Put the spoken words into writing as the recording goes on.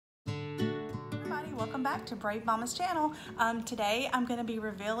welcome back to Brave Mama's channel. Today I'm going to be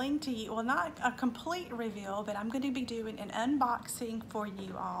revealing to you, well, not a complete reveal, but I'm going to be doing an unboxing for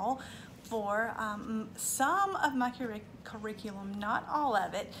you all for some of my curriculum, not all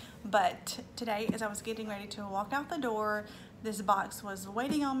of it, but today as I was getting ready to walk out the door, this box was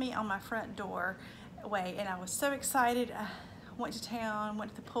waiting on me on my front doorway, and I was so excited. Went to town,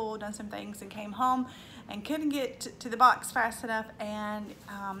 went to the pool, done some things, and came home and couldn't get to the box fast enough, and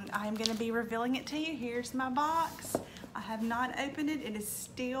I'm going to be revealing it to you. Here's my box. I have not opened it. It is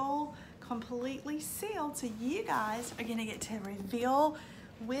still completely sealed, so you guys are going to get to reveal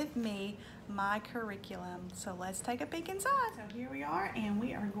with me my curriculum. So let's take a peek inside. So here we are, and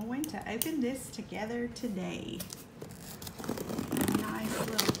we are going to open this together today. Nice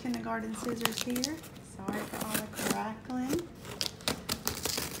little kindergarten scissors here. Sorry for all the crackling.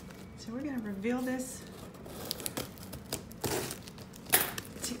 So we're going to reveal this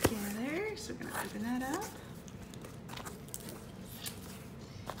together. So we're going to open that up.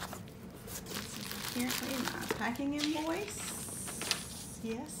 This is apparently my packing invoice.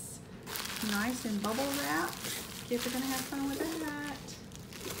 Yes. Nice and bubble wrap. Kids are going to have fun with that.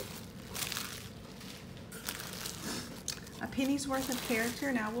 A penny's worth of character,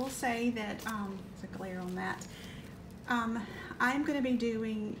 and I will say that there's a glare on that. I'm going to be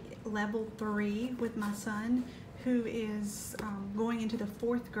doing level 3 with my son, who is going into the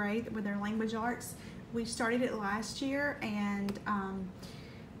 4th grade with their language arts. We started it last year, and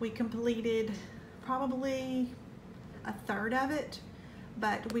we completed probably a third of it,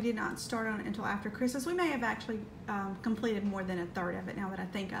 but we did not start on it until after Christmas. We may have actually completed more than a third of it now that I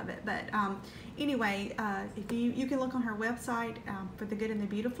think of it. But anyway, if you can look on her website for The Good and the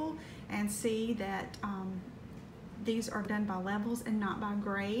Beautiful and see that these are done by levels and not by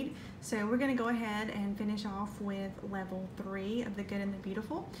grade. So we're going to go ahead and finish off with level 3 of The Good and the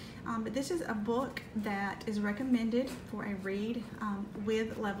Beautiful. But this is a book that is recommended for a read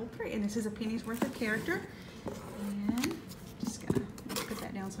with level 3, and this is a penny's worth of character. And just gonna put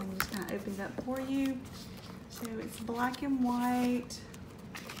that down so I can just kind of open it up for you. So it's black and white.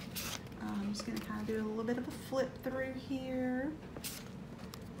 I'm just going to kind of do a little bit of a flip through here.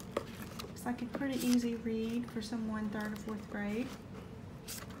 Looks like a pretty easy read for someone 3rd or 4th grade.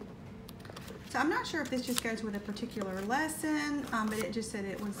 So I'm not sure if this just goes with a particular lesson, but it just said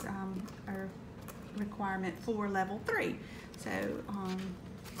it was a requirement for level 3. So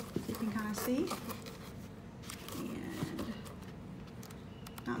you can kind of see. And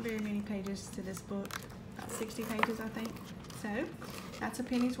not very many pages to this book, about 60 pages I think. So that's a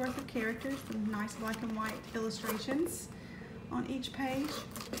penny's worth of characters, some nice black and white illustrations on each page.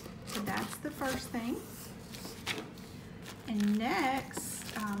 So that's the first thing. And next,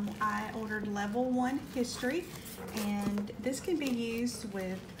 I ordered level 1 history, and this can be used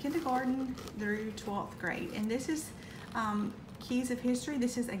with kindergarten through 12th grade. And this is Keys of History.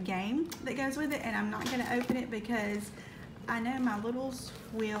 This is a game that goes with it, and I'm not going to open it because I know my littles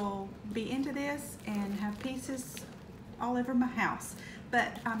will be into this and have pieces all over my house.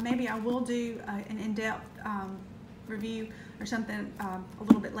 But maybe I will do an in-depth review or something a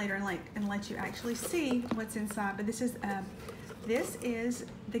little bit later and let you actually see what's inside. But this is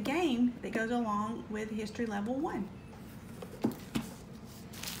the game that goes along with History Level 1.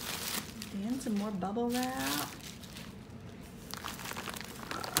 Then some more bubble wrap.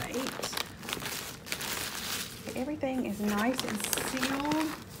 Alright. Everything is nice and sealed.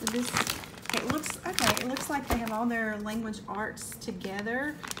 It looks like they have all their language arts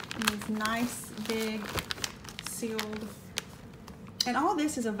together in these nice big sealed, and all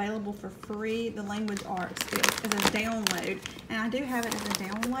this is available for free. The language arts is a download, and I do have it as a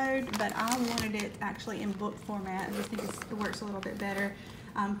download, but I wanted it actually in book format. I just think it works a little bit better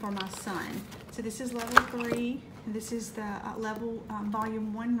for my son. So this is level 3, and this is the level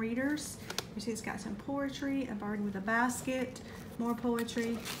volume 1 readers. You see it's got some poetry, a bird with a basket, more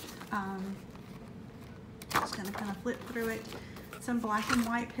poetry. Just gonna kind of flip through it. Some black and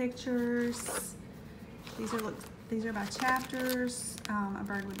white pictures. These are by chapters. A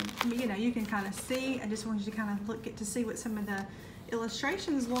bird with, you can kind of see. I just wanted you to kind of get to see what some of the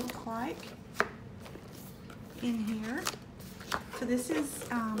illustrations look like in here. So this is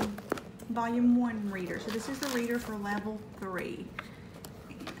volume 1 reader. So this is the reader for level 3.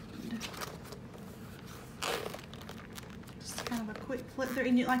 Kind of a quick flip through,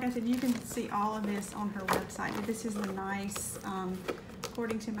 and like I said, you can see all of this on her website. But this is the nice,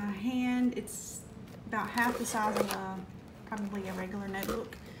 according to my hand, it's about half the size of probably a regular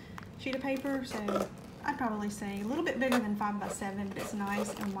notebook sheet of paper. So I'd probably say a little bit bigger than 5 by 7, but it's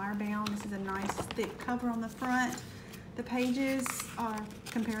nice and wire bound. This is a nice thick cover on the front. The pages are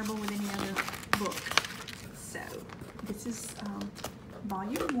comparable with any other book. So this is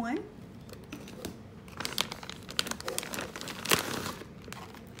volume 1.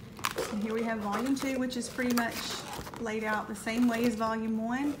 And here we have volume 2, which is pretty much laid out the same way as volume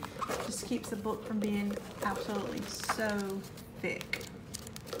 1. Just keeps the book from being absolutely so thick.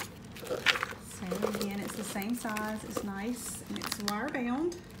 So again, it's the same size, it's nice, and it's wire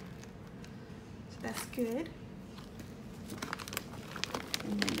bound. So that's good.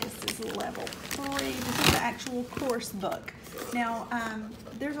 And then this is level 3. This is the actual course book. Now,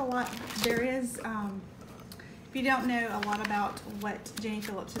 there's a lot, if you don't know a lot about what Jenny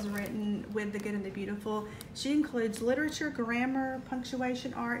Phillips has written with The Good and the Beautiful, she includes literature, grammar,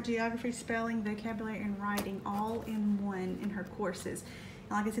 punctuation, art, geography, spelling, vocabulary, and writing all in one in her courses.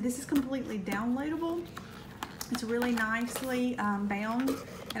 And like I said, this is completely downloadable. It's really nicely bound.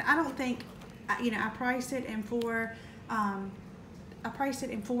 And I don't think, I priced it, and for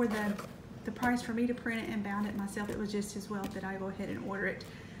the price for me to print it and bound it myself, it was just as well that I go ahead and order it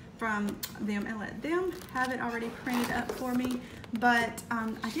from them and let them have it already printed up for me. But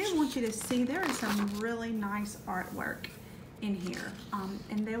I did want you to see there is some really nice artwork in here,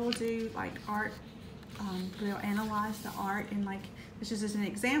 and they will do like art. They'll analyze the art, and like this is just an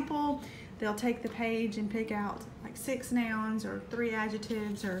example. They'll take the page and pick out like 6 nouns or 3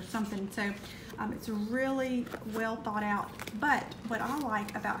 adjectives or something. So it's really well thought out. But what I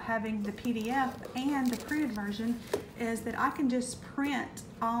like about having the PDF and the printed version is that I can just print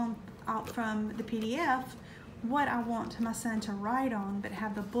out from the PDF what I want my son to write on, but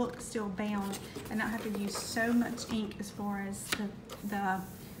have the book still bound and not have to use so much ink as far as the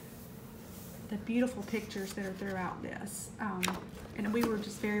beautiful pictures that are throughout this. And we were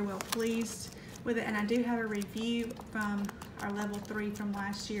just very well pleased with it. And I do have a review from our level 3 from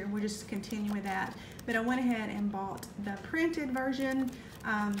last year, and we're just continuing with that. But I went ahead and bought the printed version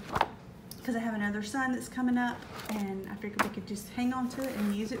because I have another son that's coming up, and I figured we could just hang on to it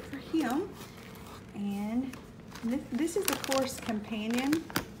and use it for him. And this is the course companion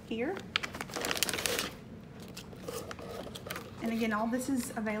here. And again, all this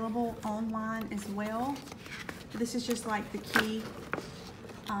is available online as well. This is just like the key,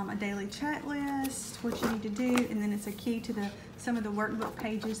 a daily checklist, what you need to do, and then it's a key to some of the workbook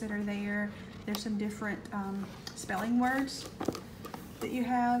pages that are there. There's some different spelling words that you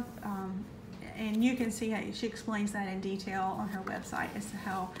have, and you can see how she explains that in detail on her website as to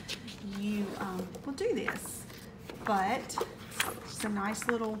how you will do this. But it's a nice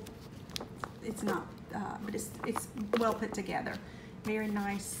little, it's not, but it's well put together. Very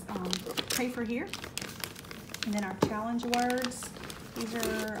nice paper here. And then our challenge words. These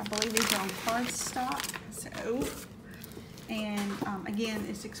are, I believe these are on cardstock. So, and again,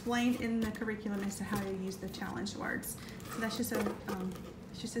 it's explained in the curriculum as to how to use the challenge words. So that's just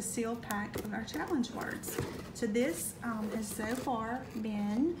it's just a sealed pack of our challenge words. So this has so far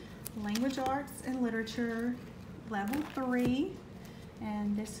been Language Arts and Literature Level 3,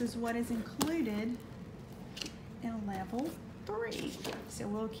 and this is what is included in Level 3. So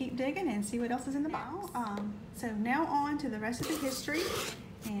we'll keep digging and see what else is in the box. So now on to the rest of the history,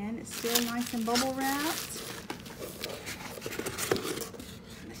 and it's still nice and bubble wrapped.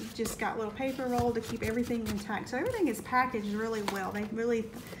 You've just got a little paper roll to keep everything intact. So everything is packaged really well. They've really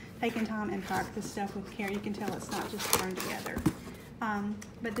taken time and packed this stuff with care. You can tell it's not just thrown together.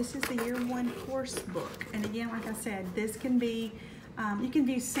 But this is the Year 1 course book. And again, like I said, this can be, you can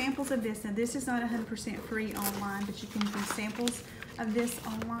view samples of this. Now this is not 100% free online, but you can view samples of this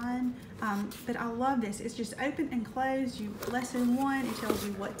online. But I love this. It's just open and closed. Lesson 1, it tells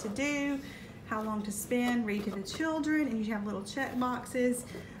you what to do, how long to spend, read to the children, and you have little check boxes.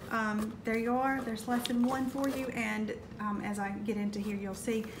 There you are. There's lesson 1 for you. And as I get into here, you'll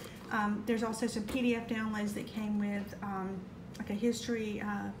see there's also some PDF downloads that came with like a history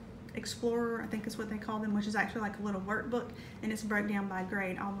explorer, I think is what they call them, which is actually like a little workbook, and it's broke down by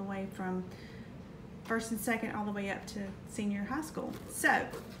grade all the way from 1st and 2nd all the way up to senior high school. So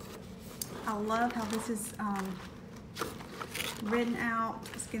I love how this is written out.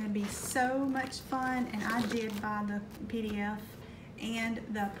 It's going to be so much fun, and I did buy the PDF and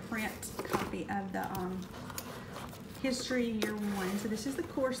the print copy of the History Year 1. So this is the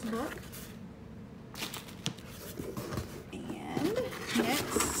course book. And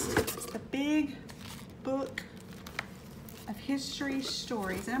next, it's the big book of history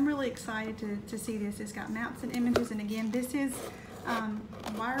stories. And I'm really excited to see this. It's got maps and images. And again, this is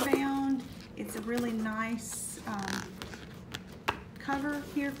wire bound. It's a really nice cover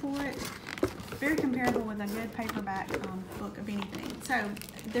here for it. Very comparable with a good paperback book of anything. So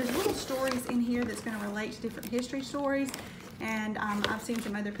there's little stories in here that's going to relate to different history stories. And I've seen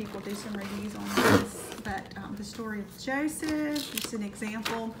some other people do some reviews on this, but the story of Joseph, just an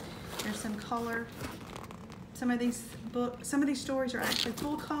example. There's some color. Some of these stories are actually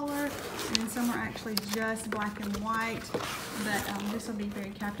full color, and then some are actually just black and white. But this will be very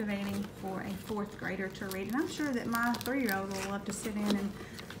captivating for a 4th grader to read. And I'm sure that my 3-year-old will love to sit in and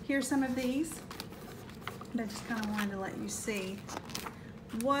hear some of these. But I just kind of wanted to let you see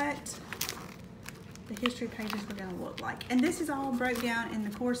what the history pages are going to look like. And this is all broke down in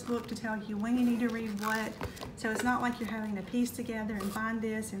the course book to tell you when you need to read what. So it's not like you're having to piece together and find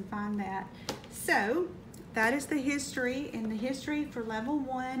this and find that. So that is the history. And the history for level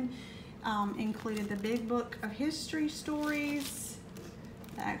 1 included the big book of history stories,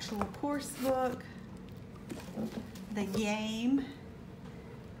 the actual course book, the game,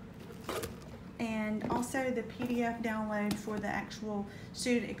 and also the PDF download for the actual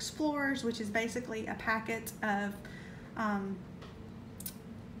Student Explorers, which is basically a packet of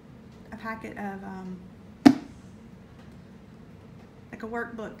like a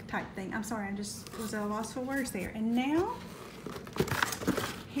workbook type thing. I'm sorry, I just was at a loss for words there. And now,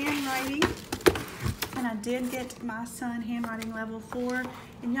 handwriting. And I did get my son handwriting level 4.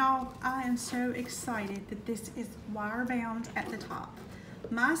 And y'all, I am so excited that this is wire bound at the top.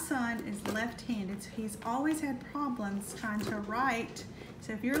 My son is left-handed, so he's always had problems trying to write.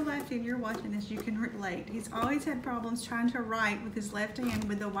 So if you're lefty and you're watching this, you can relate. He's always had problems trying to write with his left hand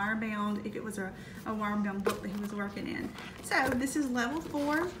with the wire bound, if it was a wire bound book that he was working in. So this is level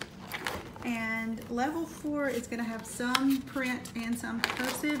 4, and level 4 is going to have some print and some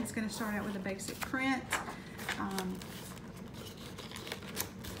cursive. It's going to start out with a basic print,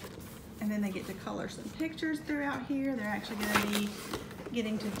 and then they get to color some pictures throughout here. They're actually going to be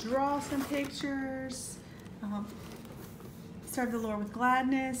getting to draw some pictures. Serve the Lord with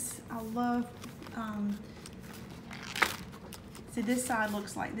gladness. I love, see, this side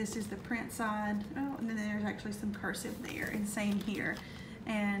looks like this is the print side. Oh, and then there's actually some cursive there, and same here.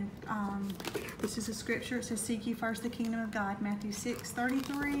 And this is a scripture. It says, seek ye first the kingdom of God, Matthew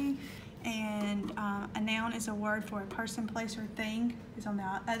 6:33. And a noun is a word for a person, place, or thing. Is on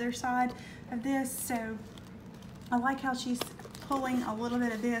the other side of this. So I like how she's pulling a little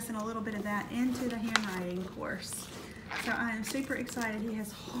bit of this and a little bit of that into the handwriting course. So I am super excited. He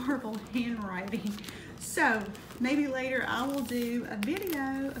has horrible handwriting. So maybe later I will do a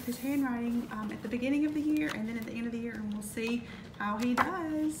video of his handwriting at the beginning of the year and then at the end of the year, and we'll see how he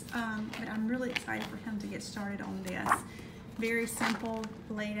does. But I'm really excited for him to get started on this. Very simple,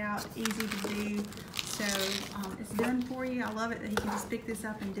 laid out, easy to do. So it's done for you. I love it that he can just pick this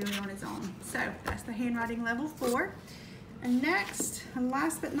up and do it on his own. So that's the handwriting level 4. And next, and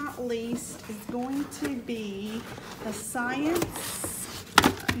last but not least, is going to be the science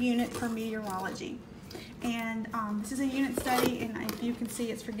unit for meteorology. And this is a unit study, and if you can see,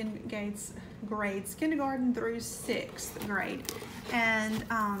 it's for grades kindergarten through 6th grade. And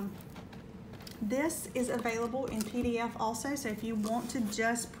this is available in PDF also, so if you want to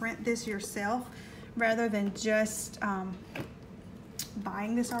just print this yourself rather than just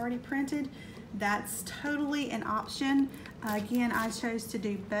buying this already printed, that's totally an option. Again, I chose to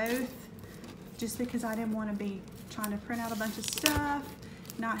do both just because I didn't want to be trying to print out a bunch of stuff,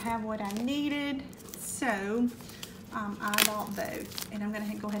 not have what I needed. So I bought both, and I'm going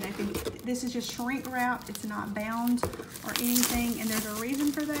to go ahead and open. This is just shrink wrap. It's not bound or anything, and there's a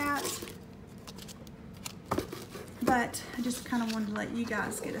reason for that. But I just kind of wanted to let you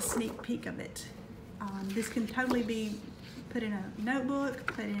guys get a sneak peek of it. This can totally be put in a notebook,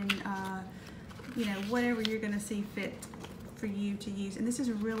 put in, you know, whatever you're going to see fit for you to use. And this is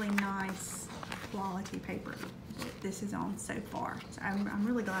a really nice quality paper that this is on so far. So I'm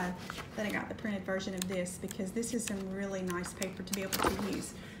really glad that I got the printed version of this, because this is some really nice paper to be able to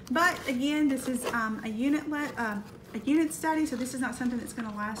use. But again, this is a unit study, so this is not something that's going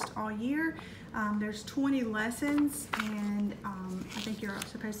to last all year. There's 20 lessons, and I think you're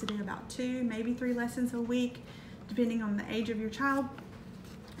supposed to do about 2, maybe 3 lessons a week, depending on the age of your child.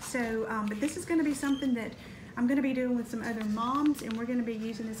 So, but this is going to be something that I'm going to be doing with some other moms, and we're going to be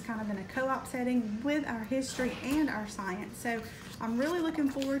using this kind of in a co-op setting with our history and our science. So I'm really looking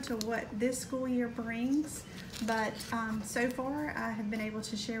forward to what this school year brings. But so far, I have been able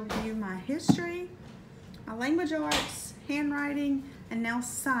to share with you my history, my language arts, handwriting, and now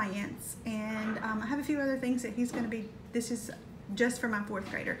science. And I have a few other things that he's going to be, this is just for my 4th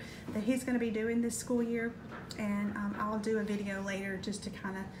grader, that he's going to be doing this school year. And I'll do a video later just to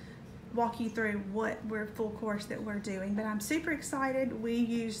kind of walk you through what we're full course that we're doing. But I'm super excited. We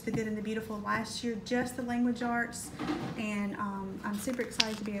used the Good and the Beautiful last year, just the language arts, and I'm super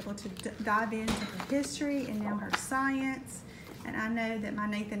excited to be able to dive into her history and now her science. And I know that my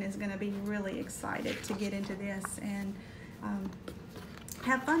Nathan is going to be really excited to get into this and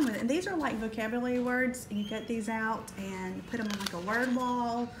have fun with it. And these are like vocabulary words. You cut these out and put them on like a word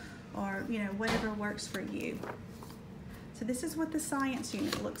wall, or you know, whatever works for you. So this is what the science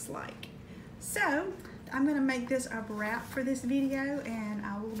unit looks like. So I'm going to make this a wrap for this video, and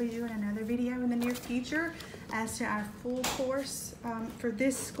I will be doing another video in the near future as to our full course for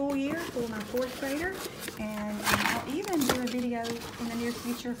this school year for my 4th grader, and I'll even do a video in the near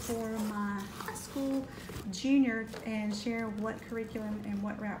future for my high school junior and share what curriculum and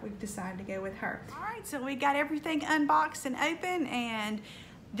what route we've decided to go with her. All right, so we got everything unboxed and open, and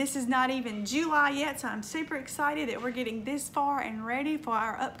this is not even July yet, so I'm super excited that we're getting this far and ready for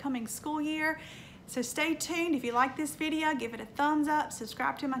our upcoming school year. So stay tuned. If you like this video, give it a thumbs up,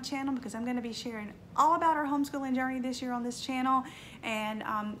 subscribe to my channel, because I'm going to be sharing all about our homeschooling journey this year on this channel, and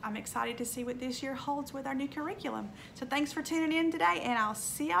I'm excited to see what this year holds with our new curriculum. So thanks for tuning in today, and I'll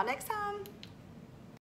see y'all next time.